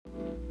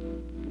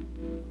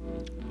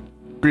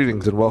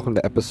Greetings and welcome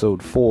to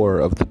episode 4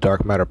 of the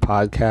Dark Matter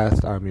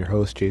podcast. I'm your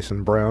host,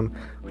 Jason Brown,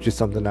 which is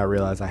something I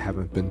realize I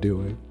haven't been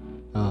doing.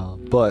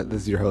 But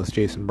this is your host,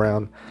 Jason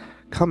Brown,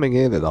 coming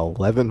in at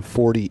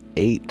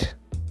 11:48.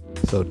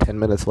 So 10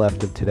 minutes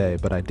left of today.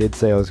 But I did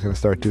say I was going to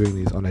start doing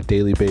these on a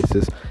daily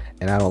basis,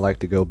 and I don't like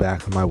to go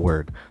back on my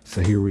word. So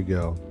here we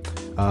go.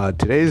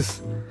 Today's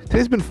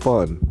been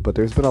fun, but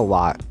there's been a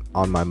lot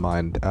on my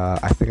mind.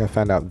 I think I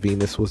found out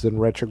Venus was in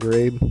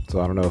retrograde, so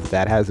I don't know if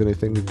that has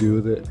anything to do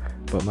with it.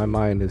 But my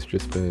mind has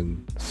just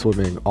been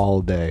swimming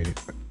all day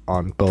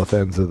on both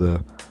ends of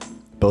the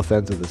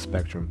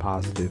spectrum,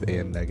 positive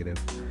and negative.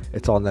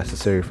 It's all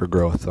necessary for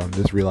growth, so I'm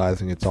just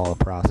realizing it's all a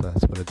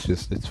process. But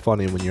it's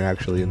funny when you're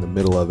actually in the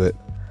middle of it.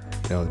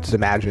 You know, just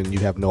imagine you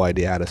have no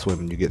idea how to swim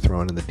and you get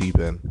thrown in the deep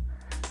end.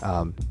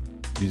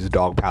 Use a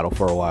dog paddle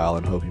for a while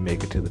and hope you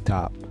make it to the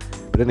top.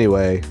 But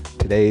anyway,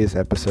 today's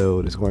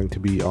episode is going to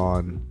be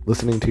on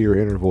listening to your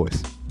inner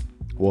voice.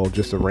 Well,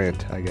 just a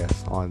rant, I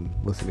guess, on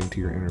listening to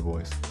your inner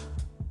voice.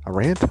 A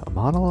rant? A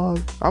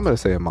monologue? I'm going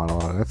to say a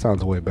monologue. That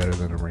sounds way better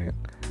than a rant.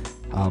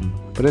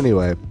 But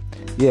anyway,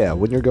 yeah,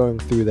 when you're going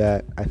through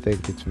that, I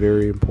think it's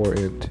very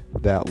important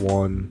that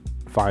one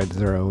finds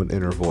their own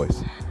inner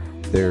voice.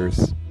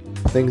 There's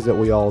things that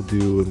we all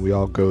do and we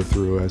all go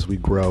through as we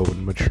grow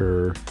and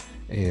mature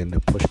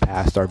and push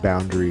past our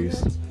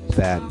boundaries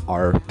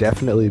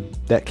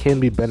that can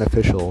be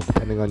beneficial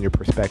depending on your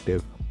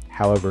perspective.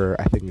 However,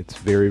 I think it's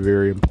very,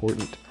 very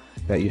important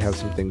that you have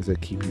some things that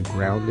keep you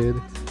grounded,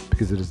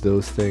 because it is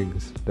those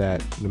things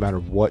that, no matter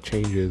what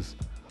changes,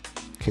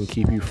 can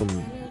keep you from,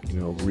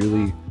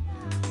 really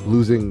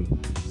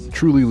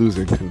truly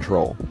losing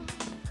control.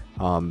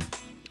 I'm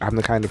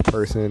the kind of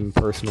person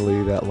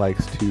personally that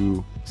likes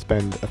to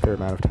spend a fair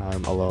amount of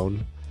time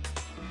alone,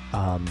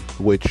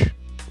 which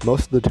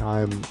most of the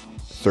time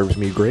serves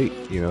me great.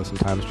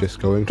 Sometimes just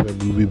going to a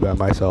movie by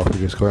myself, or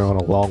just going on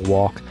a long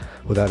walk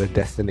without a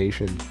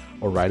destination,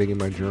 or writing in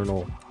my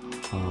journal,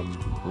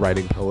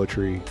 writing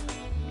poetry,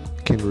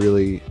 can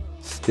really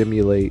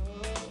stimulate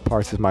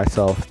parts of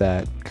myself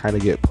that kind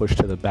of get pushed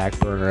to the back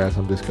burner as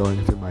I'm just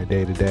going through my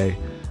day to day.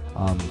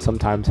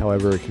 Sometimes,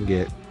 however, it can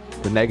get,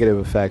 the negative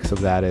effects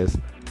of that is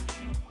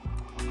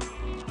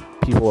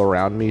people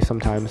around me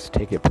sometimes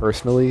take it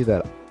personally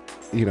that,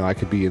 I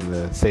could be in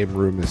the same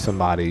room as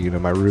somebody,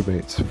 my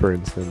roommates, for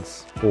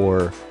instance,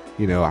 or,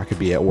 I could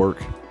be at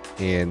work,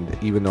 and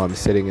even though I'm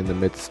sitting in the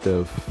midst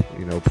of,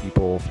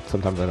 people,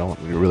 sometimes I don't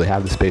really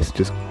have the space to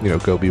just,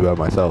 go be by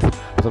myself.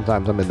 But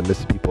sometimes I'm in the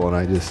midst of people and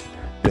I just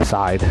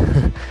decide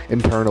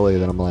internally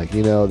that I'm like,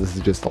 this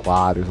is just a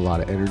lot. There's a lot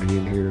of energy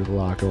in here. There's a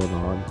lot going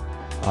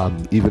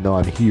on. Even though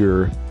I'm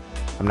here,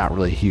 I'm not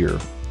really here.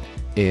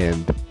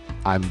 And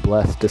I'm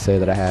blessed to say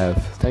that I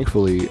have,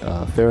 thankfully,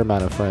 a fair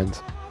amount of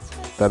friends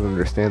that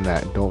understand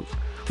that and don't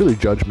really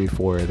judge me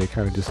for it. They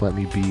kind of just let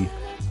me be.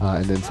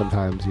 And then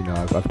sometimes,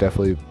 I've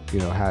definitely,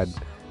 had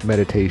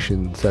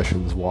meditation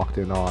sessions walked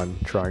in on,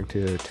 trying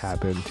to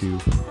tap into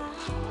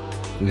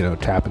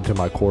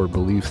my core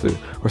beliefs,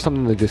 or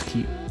something to just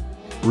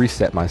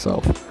reset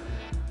myself.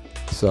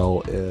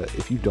 So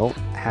if you don't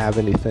have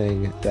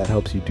anything that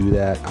helps you do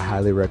that, I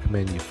highly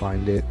recommend you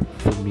find it.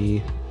 For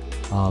me,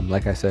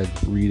 like I said,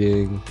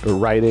 reading or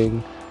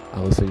writing,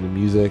 listening to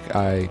music.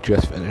 I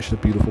just finished a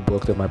beautiful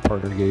book that my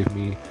partner gave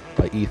me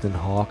by Ethan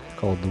Hawke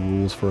called The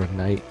Rules for a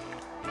Night,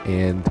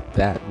 and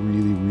that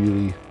really,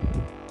 really,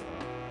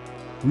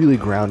 really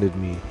grounded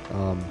me.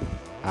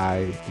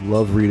 I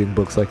love reading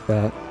books like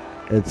that.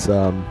 It's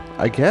I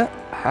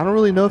don't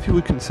really know if you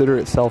would consider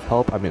it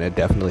self-help. I mean, it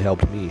definitely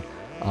helped me,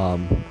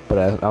 but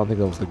I don't think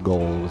that was the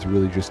goal. It was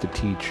really just to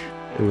teach.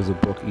 It was a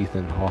book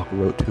Ethan Hawke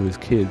wrote to his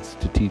kids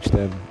to teach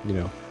them,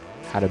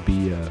 how to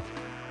be a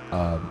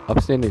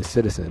upstanding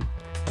citizen.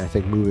 And I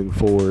think moving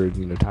forward,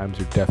 times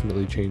are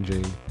definitely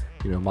changing.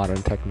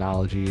 Modern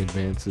technology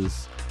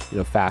advances,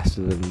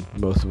 faster than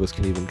most of us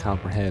can even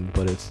comprehend.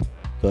 But it's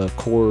the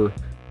core,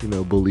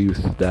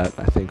 beliefs that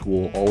I think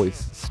will always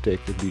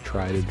stick and be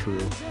tried and true.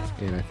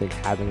 And I think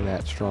having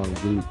that strong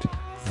root,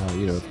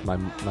 my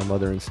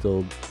mother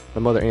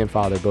and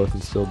father both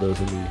instilled those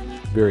in me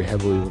very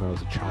heavily when I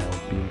was a child.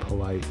 Being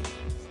polite,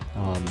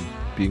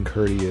 being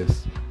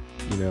courteous,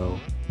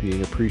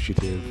 being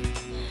appreciative.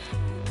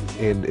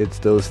 And it's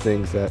those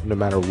things that no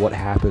matter what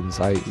happens,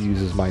 I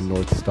use as my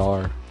North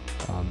Star.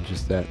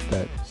 Just that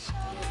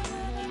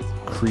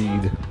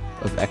creed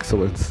of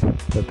excellence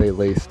that they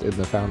laced in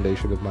the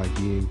foundation of my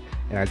being.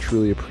 And I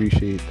truly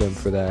appreciate them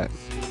for that,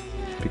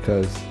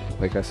 because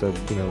like I said,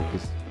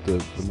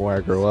 the more I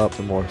grow up,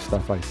 the more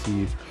stuff I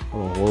see, the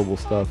more horrible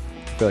stuff.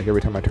 I feel like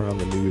every time I turn on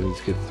the news,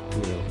 it gets,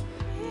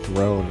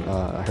 thrown.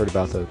 I heard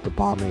about the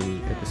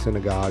bombing at the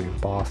synagogue in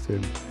Boston,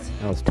 and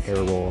that was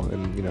terrible.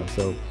 And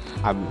so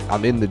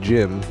I'm in the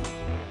gym,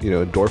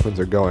 endorphins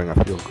are going, I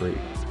feel great.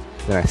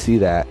 Then I see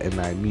that, and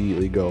I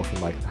immediately go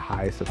from like the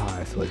highest of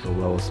highs to like the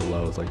lowest of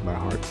lows. Like my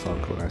heart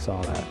sunk when I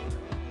saw that.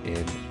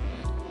 And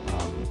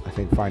I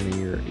think finding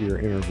your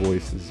inner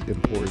voice is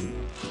important,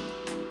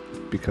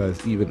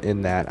 because even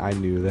in that, I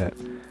knew that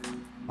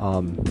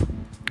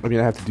I mean,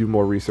 I have to do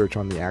more research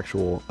on the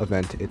actual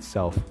event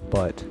itself,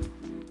 but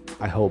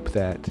I hope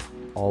that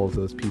all of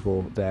those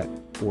people that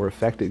were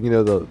affected,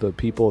 the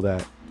people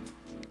that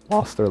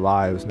lost their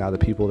lives, now the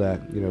people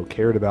that,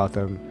 cared about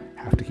them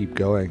have to keep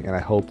going. And I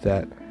hope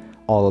that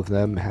all of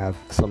them have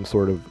some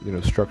sort of,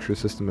 structure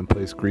system in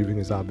place. Grieving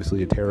is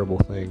obviously a terrible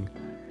thing.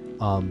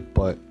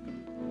 But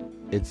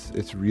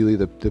it's really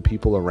the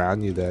people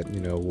around you that,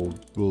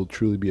 will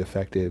truly be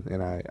affected.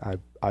 And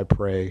I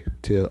pray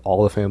to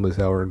all the families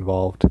that were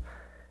involved.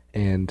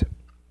 And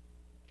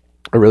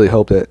I really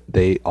hope that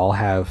they all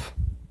have,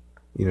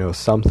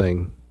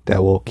 something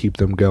that will keep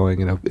them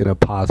going in a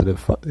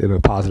positive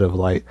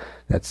light.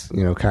 That's,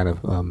 kind of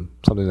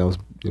something that was,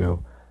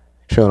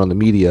 shown on the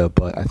media,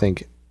 but I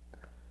think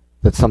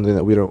that's something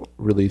that we don't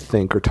really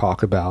think or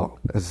talk about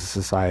as a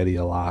society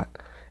a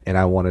lot. And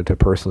I wanted to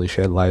personally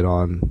shed light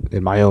on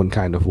in my own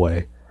kind of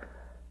way.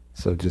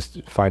 So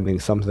just finding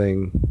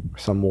something,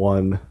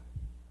 someone,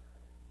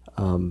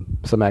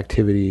 some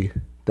activity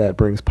that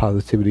brings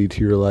positivity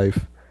to your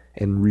life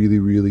and really,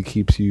 really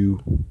keeps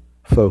you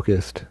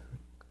focused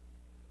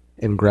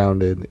and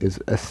grounded is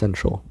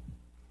essential.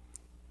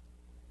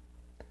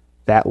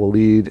 That will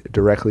lead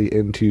directly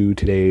into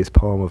today's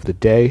poem of the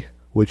day,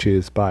 which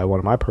is by one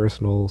of my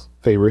personal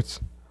favorites,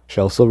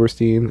 Shel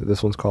Silverstein.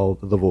 This one's called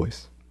The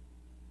Voice.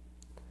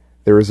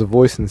 There is a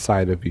voice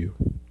inside of you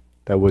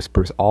that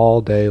whispers all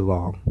day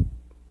long.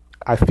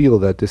 I feel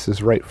that this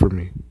is right for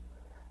me.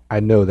 I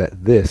know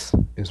that this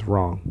is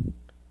wrong.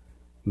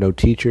 No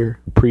teacher,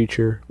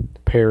 preacher,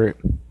 parent,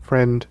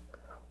 friend,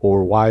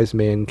 or wise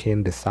man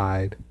can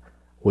decide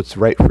what's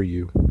right for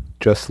you.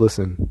 Just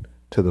listen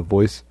to the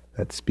voice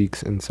that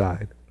speaks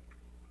inside.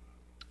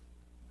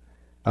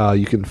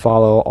 You can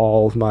follow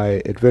all of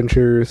my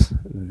adventures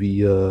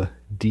via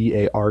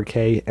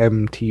DARKMTR,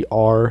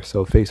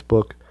 so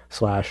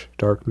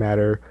Facebook/Dark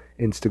Matter,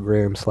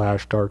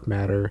 Instagram/Dark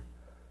Matter,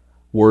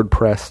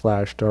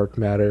 WordPress/Dark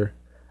Matter,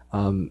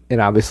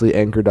 and obviously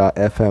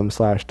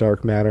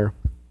Anchor.fm/Dark Matter.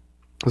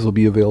 This will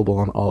be available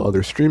on all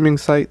other streaming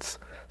sites,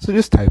 so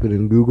just type it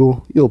in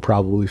Google. You'll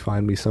probably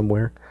find me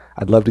somewhere.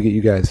 I'd love to get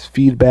you guys'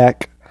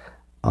 feedback.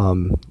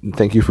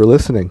 Thank you for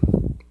listening.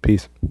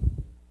 Peace.